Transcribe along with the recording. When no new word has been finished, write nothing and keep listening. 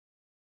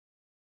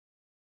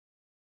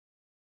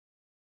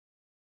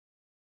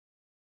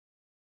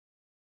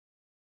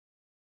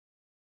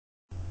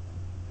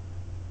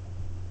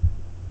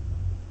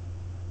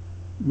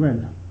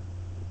Well,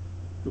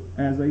 so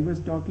as I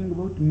was talking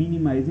about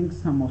minimizing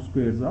sum of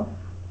squares of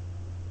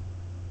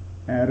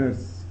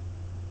errors,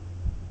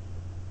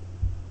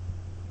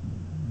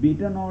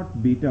 beta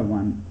naught, beta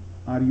 1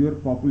 are your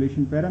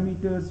population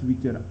parameters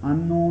which are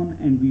unknown,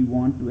 and we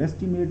want to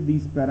estimate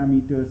these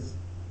parameters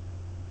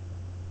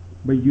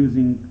by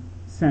using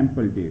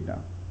sample data.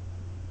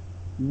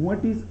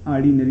 What is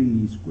ordinary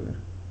least square?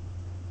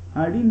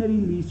 Ordinary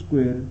least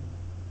square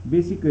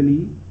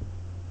basically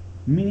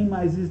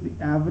minimizes the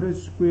average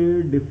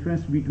square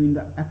difference between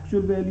the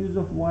actual values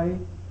of y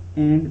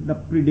and the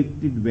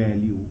predicted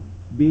value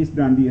based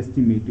on the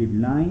estimated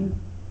line.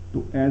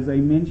 So as I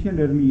mentioned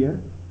earlier,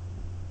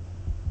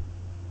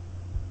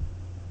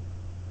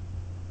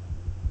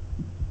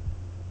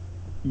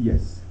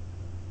 yes,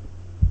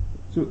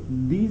 so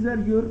these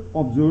are your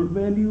observed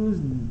values,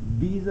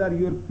 these are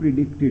your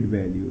predicted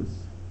values,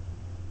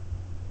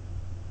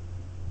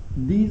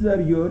 these are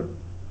your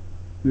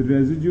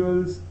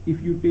residuals.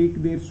 If you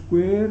take their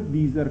square,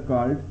 these are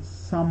called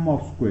sum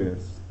of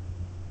squares.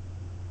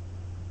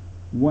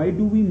 Why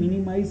do we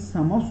minimize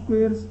sum of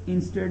squares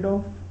instead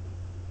of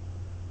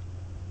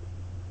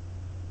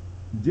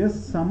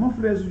just sum of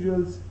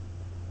residuals?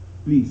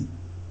 Please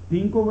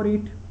think over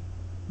it.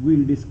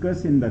 We'll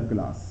discuss in the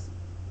class.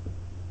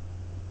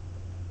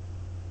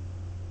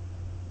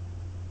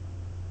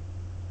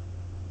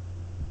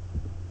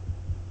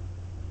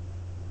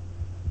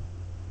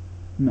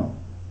 No,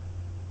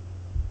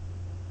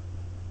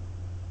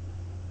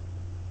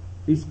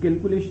 इस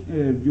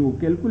calculation जो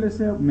calculus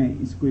है मैं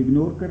इसको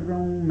ignore कर रहा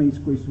हूँ, मैं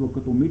इसको इस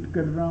वक्त ओमिट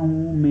कर रहा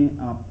हूँ. मैं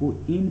आपको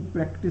इन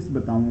प्रैक्टिस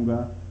बताऊंगा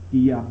कि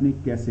ये आपने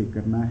कैसे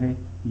करना है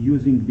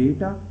यूजिंग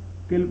डेटा.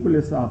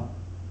 कैलकुलस आप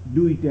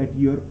do it at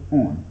your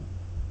own.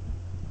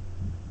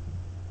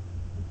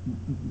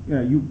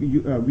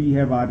 We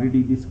have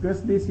already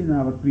discussed this in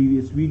our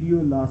previous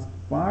video, last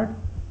part.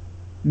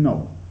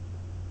 Now,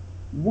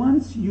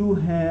 once you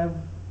have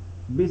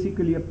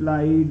basically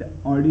applied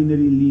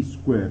ordinary least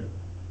square,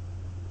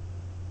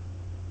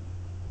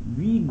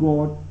 we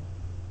got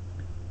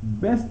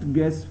best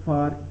guess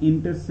for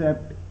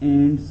intercept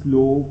and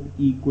slope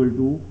equal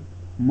to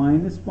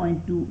minus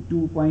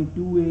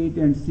 2.28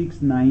 and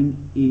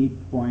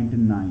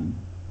 698.9.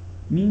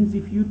 Means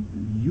if you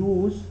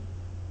use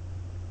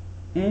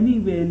any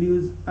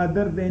values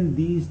other than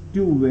these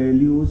two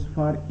values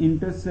for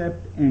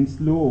intercept and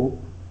slope,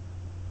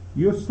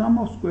 your sum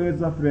of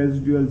squares of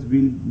residuals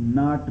will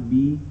not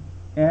be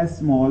as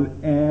small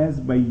as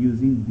by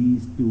using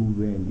these two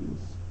values.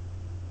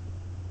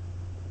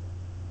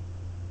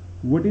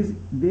 What is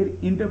their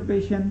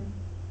interpretation?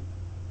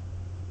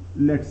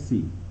 Let's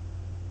see.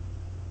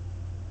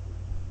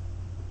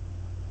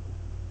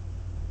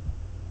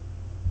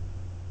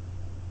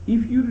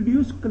 If you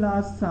reduce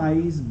class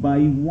size by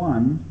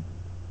 1,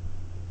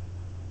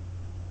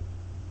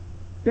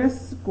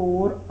 test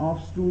score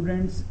of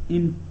students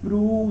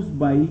improves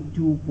by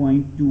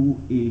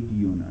 2.28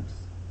 units.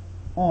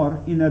 Or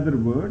in other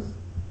words,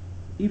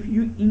 if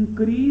you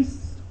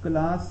increase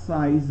class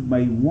size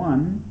by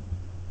 1,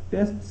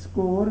 test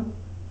score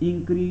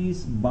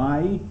increase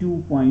by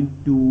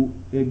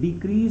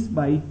decrease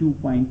by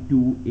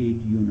 2.28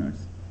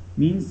 units.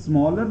 Means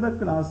smaller the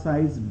class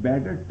size,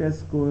 better test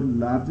score,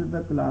 larger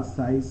the class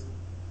size,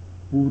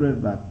 poorer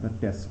the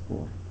test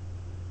score.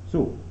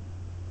 So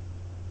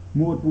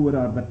more poor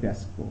are the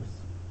test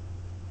scores.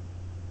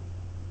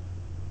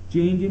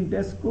 Change in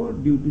test score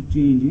due to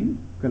change in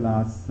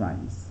class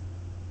size.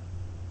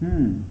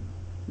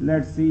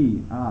 Let's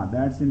see.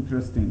 That's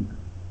interesting.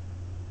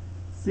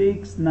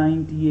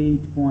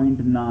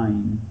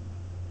 698.9.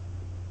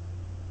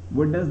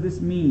 What does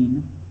this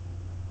mean?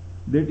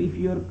 That if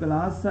your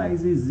class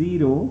size is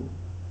 0,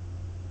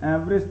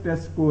 average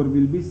test score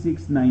will be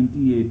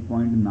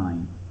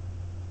 698.9.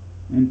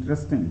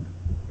 Interesting.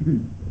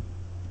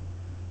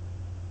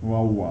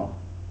 Wow.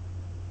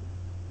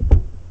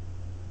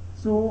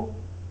 So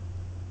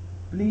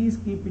please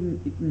keep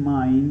in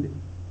mind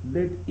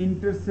that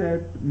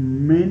intercept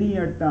many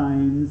a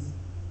times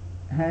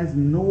has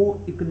no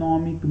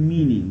economic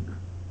meaning.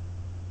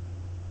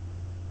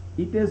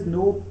 It has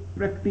no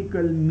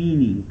practical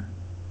meaning.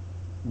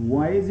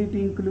 Why is it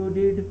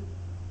included?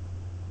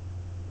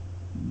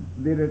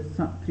 There are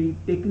three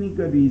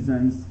technical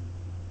reasons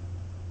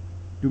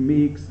to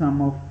make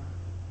sum of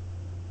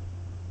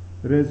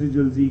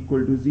residuals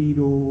equal to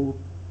 0,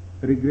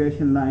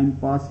 regression line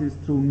passes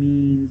through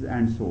means,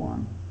 and so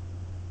on.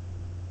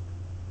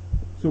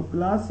 So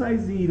class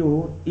size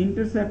 0,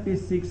 intercept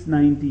is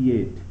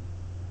 698.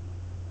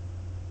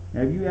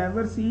 Have you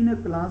ever seen a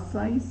class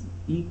size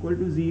equal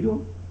to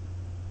 0?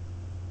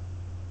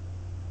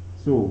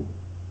 So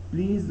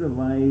please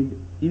avoid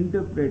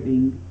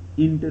interpreting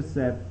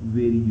intercept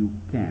where you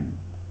can.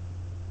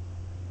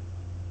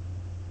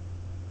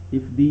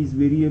 If these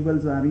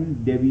variables are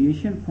in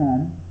deviation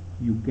form,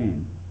 you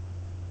can.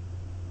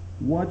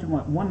 Watch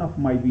one of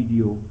my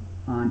video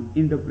on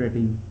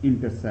interpreting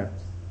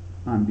intercepts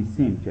on the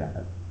same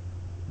channel.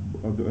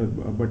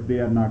 But they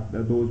are not,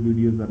 those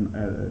videos are,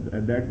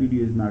 that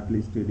video is not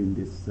listed in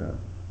this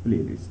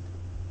playlist.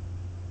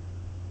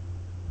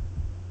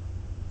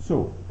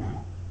 So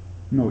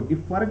now if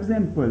for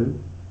example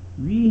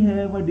we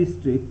have a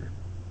district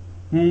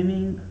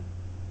having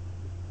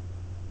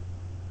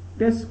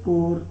test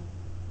score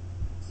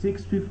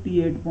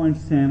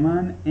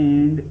 658.7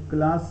 and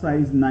class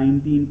size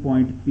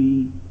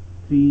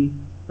 19.33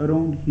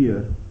 around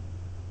here.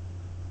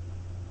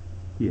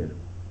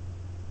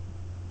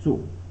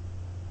 So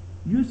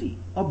you see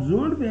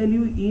observed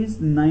value is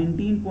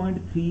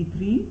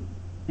 19.33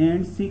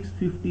 and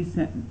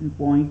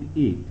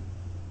 657.8.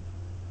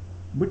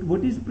 But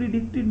what is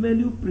predicted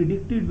value?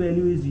 Predicted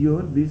value is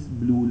this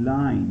blue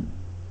line.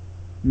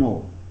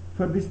 Now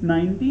for this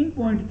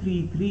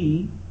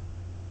 19.33,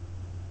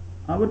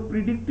 our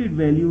predicted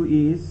value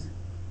is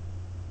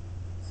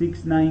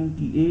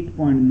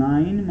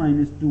 698.9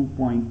 minus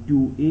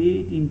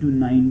 2.28 into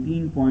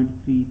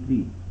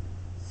 19.33,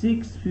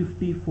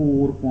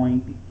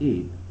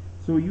 654.8.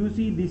 So you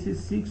see this is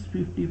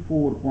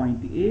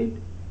 654.8,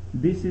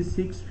 this is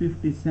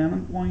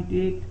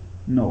 657.8.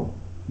 No,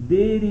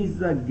 there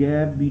is a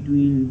gap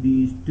between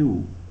these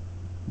two.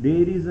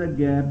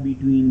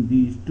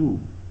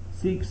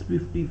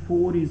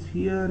 654 is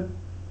here,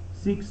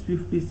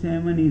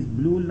 657 is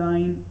blue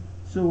line.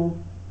 So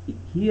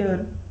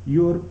here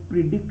your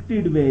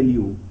predicted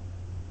value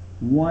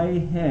y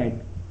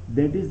hat,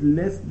 that is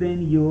less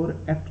than your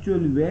actual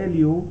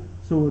value.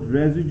 So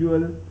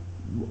residual,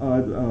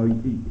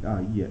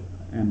 yeah,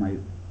 am I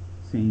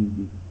saying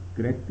it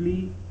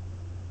correctly?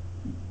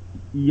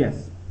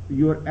 Yes,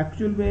 your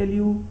actual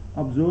value,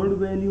 observed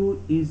value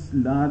is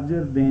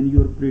larger than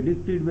your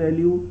predicted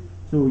value,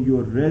 so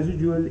your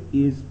residual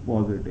is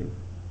positive.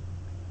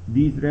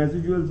 These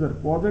residuals are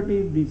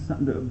positive, these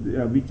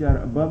which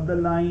are above the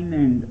line,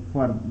 and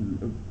for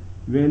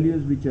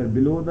values which are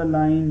below the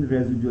line,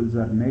 residuals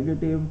are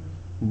negative.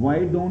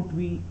 Why don't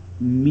we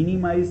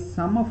minimize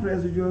sum of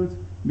residuals?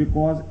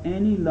 Because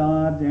any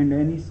large and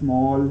any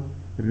small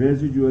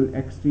residual,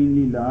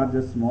 extremely large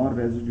or small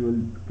residual,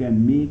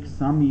 can make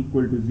sum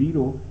equal to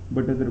 0,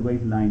 but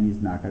otherwise line is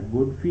not a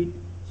good fit.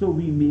 So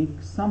we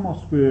make sum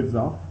of squares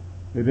of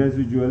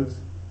residuals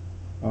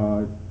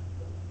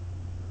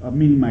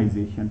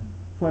minimization.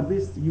 For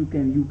this you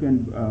can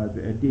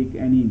take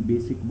any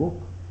basic book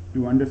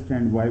to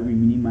understand why we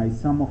minimize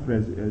sum of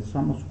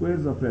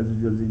squares of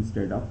residuals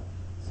instead of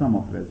sum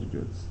of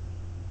residuals.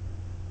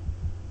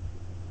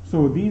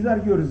 So these are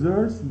your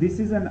results. This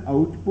is an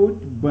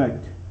output,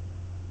 but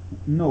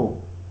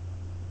no,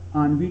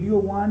 on video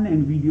 1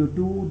 and video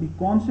 2, the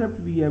concept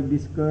we have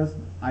discussed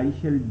I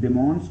shall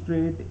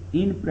demonstrate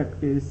in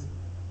practice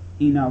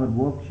in our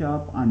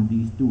workshop on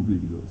these two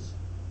videos.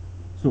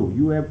 So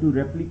you have to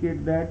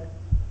replicate that.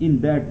 In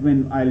that,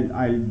 when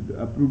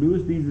I'll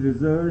produce these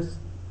results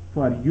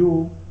for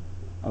you,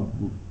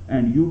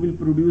 and you will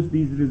produce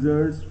these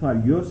results for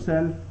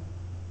yourself,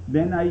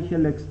 then I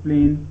shall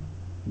explain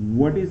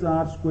what is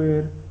R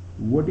square,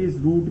 what is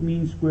root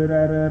mean square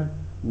error,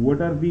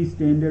 what are these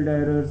standard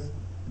errors,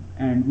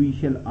 and we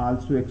shall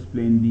also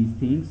explain these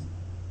things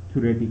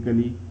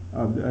theoretically.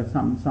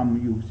 Some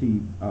you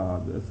see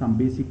some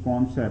basic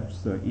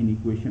concepts in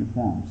equation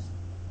forms.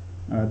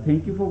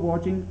 Thank you for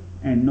watching,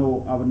 and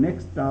now our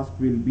next task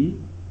will be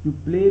to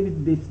play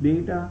with this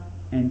data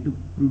and to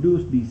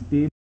produce these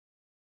tables.